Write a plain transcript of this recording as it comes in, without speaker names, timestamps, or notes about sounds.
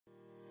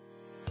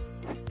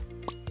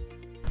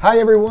Hi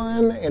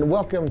everyone, and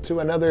welcome to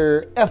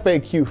another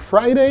FAQ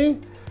Friday.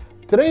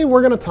 Today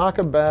we're going to talk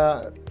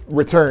about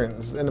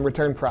returns and the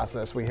return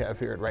process we have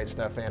here at Right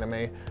Stuf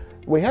Anime.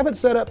 We have it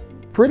set up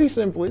pretty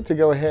simply to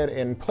go ahead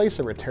and place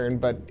a return,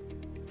 but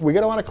we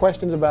get a lot of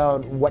questions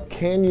about what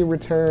can you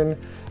return,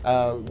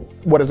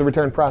 what does the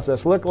return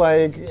process look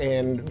like,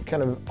 and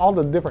kind of all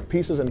the different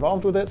pieces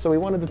involved with it. So we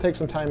wanted to take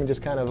some time and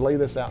just kind of lay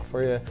this out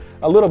for you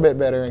a little bit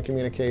better and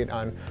communicate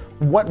on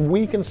what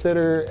we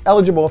consider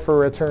eligible for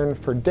return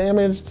for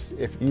damaged,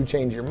 if you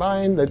change your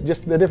mind,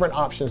 just the different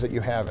options that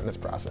you have in this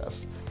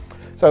process.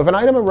 So if an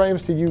item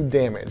arrives to you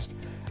damaged,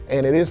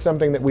 and it is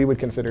something that we would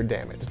consider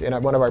damaged. In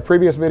one of our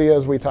previous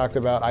videos, we talked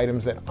about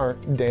items that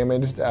aren't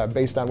damaged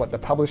based on what the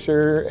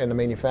publisher and the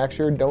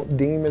manufacturer don't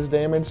deem as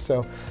damaged.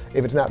 So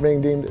if it's not being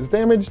deemed as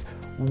damaged,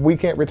 we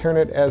can't return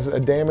it as a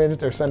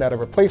damaged or send out a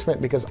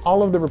replacement, because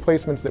all of the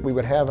replacements that we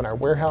would have in our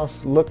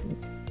warehouse look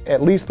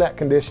at least that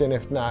condition,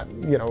 if not,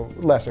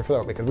 lesser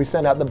so, because we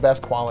send out the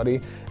best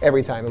quality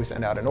every time we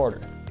send out an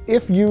order.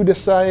 If you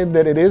decide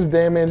that it is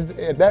damaged,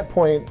 at that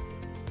point,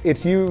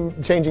 it's you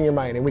changing your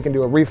mind, and we can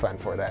do a refund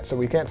for that. So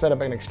we can't set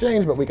up an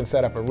exchange, but we can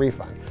set up a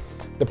refund.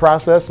 The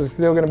process is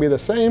still going to be the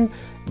same.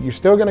 You're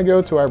still going to go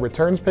to our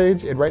returns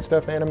page at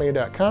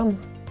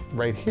rightstufanime.com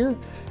right here,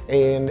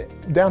 and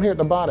down here at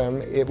the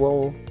bottom it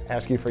will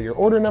ask you for your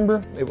order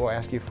number, it will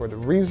ask you for the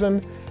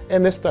reason,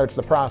 and this starts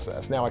the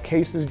process. Now a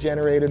case is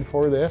generated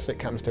for this, it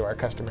comes to our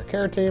customer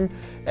care team,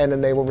 and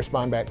then they will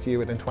respond back to you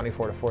within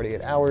 24 to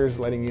 48 hours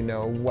letting you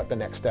know what the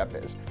next step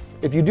is.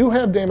 If you do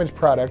have damaged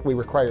product, we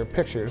require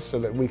pictures so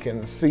that we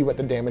can see what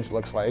the damage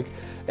looks like,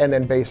 and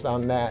then based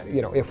on that,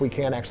 if we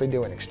can actually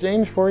do an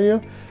exchange for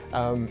you.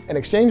 An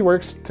exchange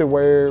works to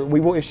where we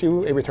will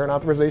issue a return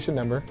authorization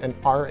number, an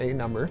RA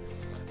number.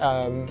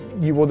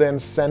 You will then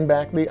send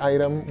back the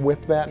item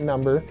with that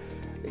number.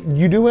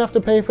 You do have to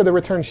pay for the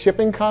return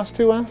shipping cost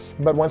to us,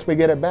 but once we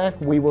get it back,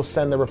 we will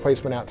send the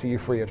replacement out to you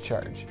free of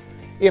charge.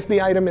 If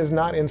the item is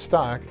not in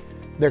stock,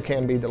 there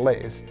can be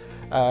delays.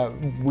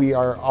 We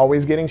are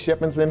always getting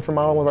shipments in from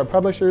all of our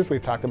publishers.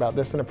 We've talked about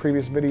this in a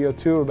previous video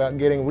too, about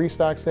getting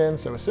restocks in.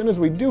 So as soon as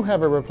we do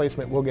have a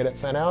replacement, we'll get it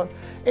sent out.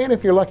 And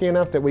if you're lucky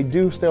enough that we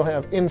do still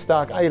have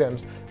in-stock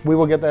items, we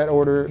will get that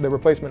order, the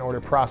replacement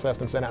order,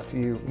 processed and sent out to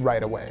you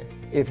right away.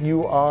 If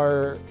you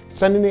are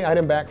sending the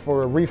item back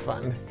for a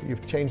refund,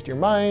 you've changed your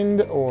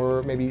mind,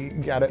 or maybe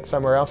got it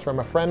somewhere else from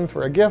a friend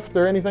for a gift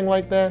or anything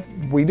like that,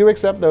 we do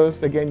accept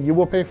those. Again, you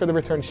will pay for the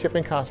return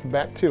shipping cost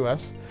back to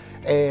us,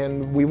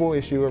 and we will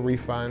issue a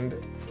refund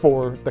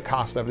for the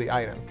cost of the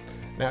item.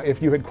 Now,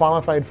 if you had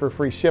qualified for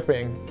free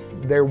shipping,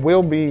 there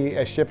will be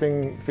a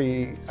shipping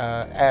fee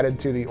added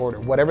to the order.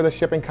 Whatever the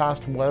shipping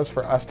cost was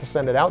for us to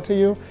send it out to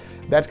you,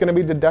 that's going to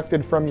be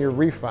deducted from your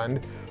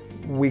refund.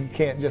 We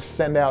can't just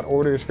send out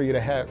orders for you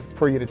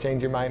to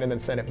change your mind and then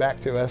send it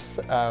back to us,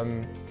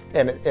 and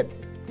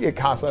it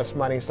costs us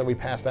money, so we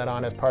pass that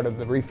on as part of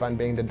the refund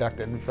being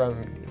deducted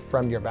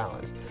from your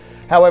balance.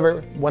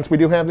 However, once we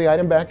do have the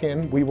item back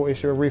in, we will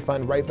issue a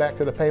refund right back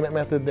to the payment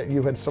method that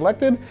you had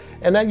selected,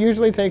 and that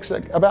usually takes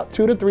about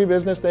 2 to 3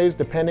 business days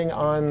depending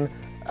on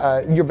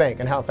your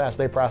bank and how fast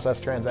they process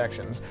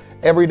transactions.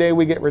 Every day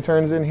we get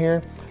returns in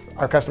here.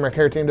 Our customer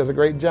care team does a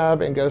great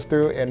job and goes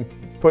through and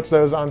puts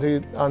those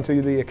onto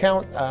the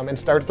account and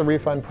starts the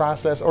refund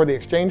process or the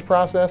exchange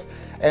process,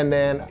 and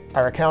then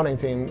our accounting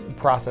team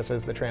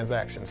processes the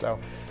transaction. So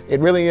it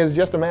really is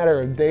just a matter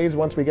of days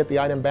once we get the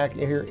item back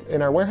here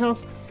in our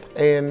warehouse,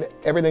 and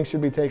everything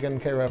should be taken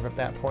care of at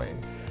that point.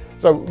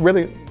 So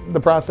really, the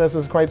process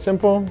is quite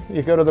simple.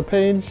 You go to the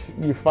page,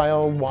 you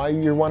file why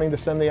you're wanting to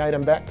send the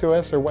item back to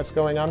us or what's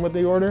going on with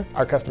the order.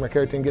 Our customer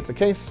care team gets a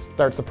case,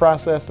 starts the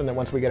process, and then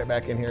once we get it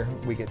back in here,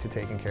 we get to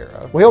taken care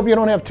of. We hope you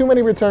don't have too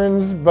many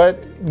returns,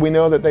 but we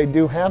know that they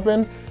do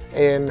happen,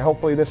 and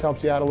hopefully this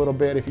helps you out a little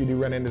bit if you do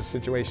run into a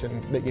situation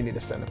that you need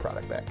to send the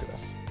product back to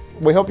us.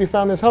 We hope you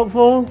found this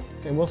helpful,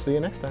 and we'll see you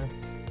next time.